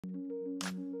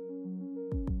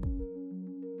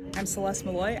I'm Celeste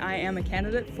Maloy. I am a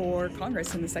candidate for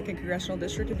Congress in the 2nd Congressional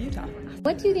District of Utah.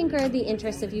 What do you think are the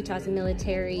interests of Utah's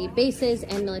military bases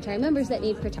and military members that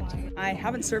need protecting? I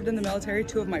haven't served in the military.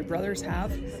 2 of my brothers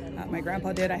have. My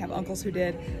grandpa did. I have uncles who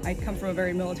did. I come from a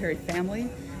very military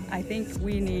family. I think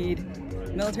we need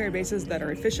military bases that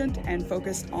are efficient and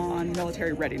focused on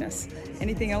military readiness.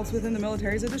 Anything else within the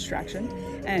military is a distraction,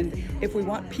 and if we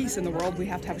want peace in the world, we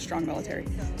have to have a strong military.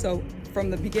 So from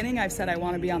the beginning, I've said I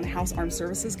want to be on the House Armed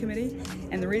Services Committee,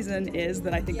 and the reason is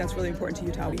that I think that's really important to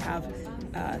Utah. We have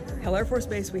Hill Air Force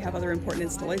Base, we have other important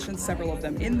installations, several of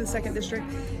them in the 2nd District,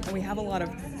 and we have a lot of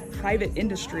private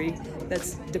industry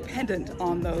that's dependent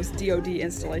on those DoD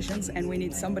installations, and we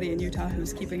need somebody in Utah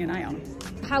who's keeping an eye on them.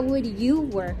 How would you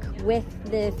work with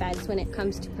the feds when it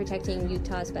comes to protecting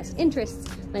Utah's best interests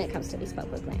when it comes to these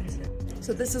public lands?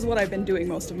 So this is what I've been doing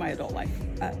most of my adult life.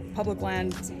 Public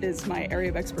land is my area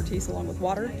of expertise along with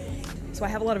water, so I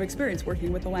have a lot of experience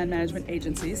working with the land management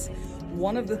agencies.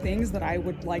 One of the things that I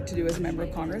would like to do as a member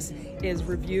of Congress is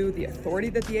review the authority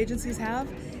that the agencies have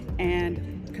and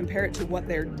compare it to what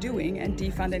they're doing and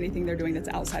defund anything they're doing that's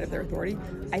outside of their authority.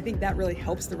 I think that really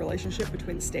helps the relationship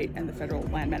between the state and the federal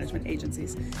land management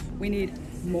agencies. We need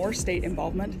more state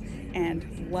involvement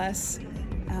and less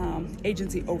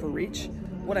agency overreach.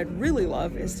 What I'd really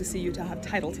love is to see Utah have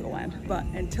title to the land, but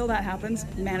until that happens,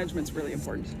 management's really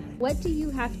important. What do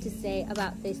you have to say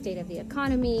about the state of the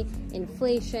economy,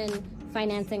 inflation,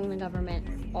 financing the government,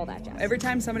 all that jazz? Every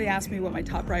time somebody asks me what my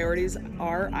top priorities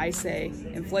are, I say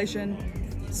inflation,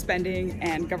 spending,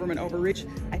 and government overreach.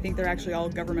 I think they're actually all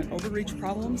government overreach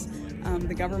problems.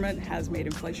 The government has made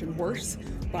inflation worse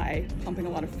by pumping a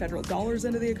lot of federal dollars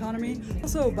into the economy,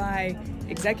 also by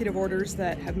executive orders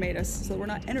that have made us so we're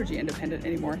not energy independent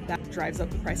anymore. That drives up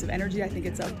the price of energy. I think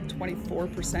it's up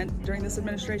 24% during this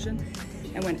administration.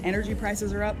 And when energy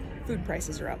prices are up, food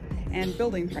prices are up, and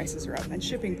building prices are up, and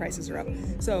shipping prices are up.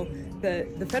 So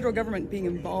the federal government being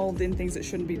involved in things it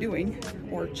shouldn't be doing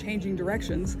or changing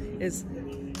directions is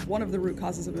one of the root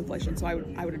causes of inflation. So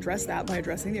I would address that by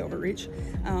addressing the overreach.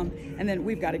 And then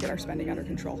we've got to get our spending under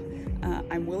control.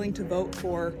 I'm willing to vote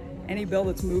for any bill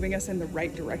that's moving us in the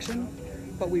right direction,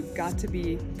 but we've got to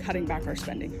be cutting back our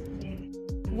spending.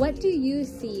 What do you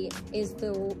see is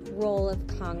the role of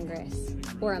Congress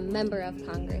or a member of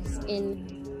Congress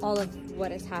in all of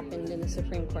what has happened in the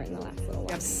Supreme Court in the last little while?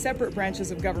 We have separate branches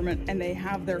of government and they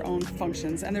have their own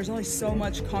functions, and there's only so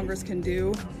much Congress can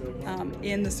do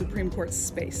in the Supreme Court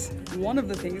space. One of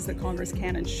the things that Congress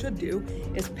can and should do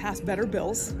is pass better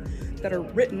bills that are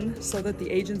written so that the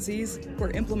agencies who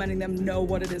are implementing them know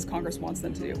what it is Congress wants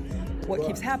them to do. What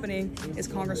keeps happening is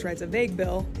Congress writes a vague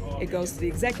bill, it goes to the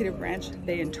executive branch,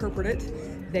 they interpret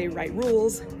it, they write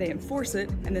rules, they enforce it,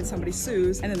 and then somebody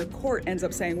sues, and then the court ends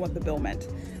up saying what the bill meant.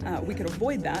 We could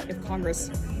avoid that if Congress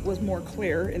was more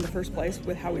clear in the first place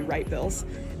with how we write bills.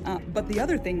 But the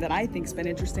other thing that I think's been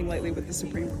interesting lately with the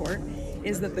Supreme Court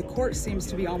is that the court seems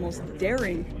to be almost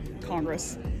daring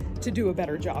Congress to do a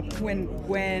better job.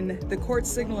 When the court's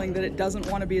signaling that it doesn't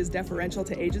want to be as deferential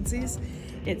to agencies,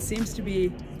 it seems to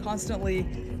be constantly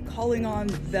calling on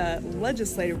the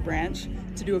legislative branch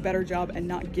to do a better job and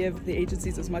not give the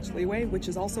agencies as much leeway, which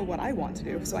is also what I want to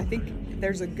do. So I think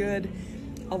there's a good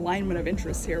alignment of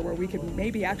interests here where we could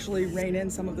maybe actually rein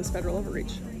in some of this federal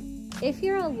overreach. If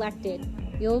you're elected,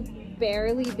 you'll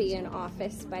barely be in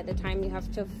office by the time you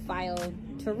have to file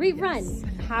to rerun.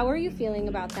 Yes. How are you feeling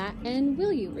about that, and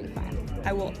will you refile?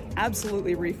 I will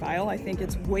absolutely refile. I think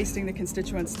it's wasting the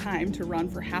constituents' time to run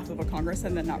for half of a Congress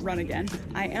and then not run again.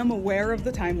 I am aware of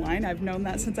the timeline. I've known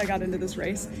that since I got into this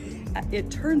race. It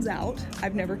turns out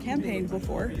I've never campaigned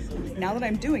before. Now that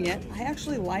I'm doing it, I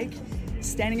actually like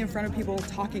standing in front of people,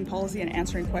 talking policy and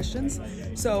answering questions.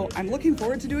 So I'm looking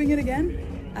forward to doing it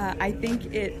again. I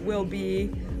think it will be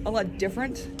a lot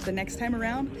different the next time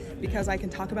around because I can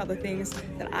talk about the things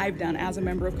that I've done as a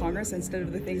member of Congress instead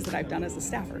of the things that I've done as a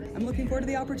staffer. I'm looking forward to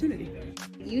the opportunity.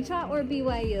 Utah or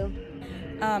BYU?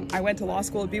 I went to law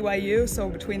school at BYU, so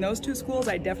between those 2 schools,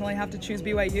 I definitely have to choose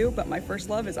BYU, but my first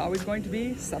love is always going to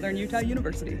be Southern Utah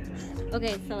University.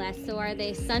 Okay, Celeste, so are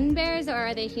they sun bears or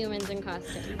are they humans in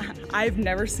costume? I've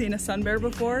never seen a sun bear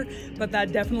before, but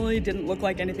that definitely didn't look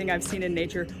like anything I've seen in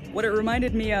nature. What it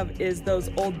reminded me of is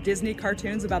those old Disney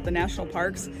cartoons about the national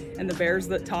parks and the bears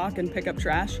that talk and pick up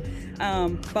trash.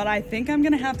 But I think I'm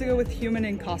gonna have to go with human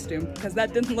in costume because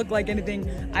that didn't look like anything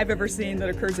I've ever seen that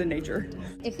occurs in nature.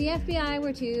 If the FBI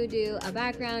were to do a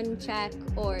background check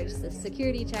or just a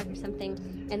security check or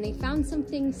something and they found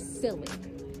something silly,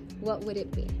 what would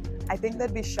it be? I think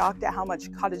they'd be shocked at how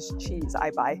much cottage cheese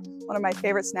I buy. One of my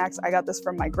favorite snacks, I got this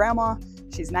from my grandma.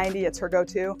 She's 90, it's her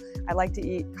go-to. I like to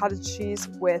eat cottage cheese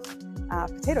with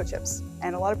potato chips.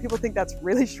 And a lot of people think that's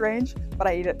really strange, but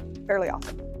I eat it fairly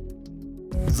often.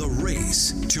 The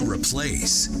race to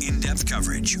replace. In-depth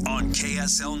coverage on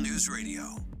KSL News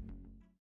Radio.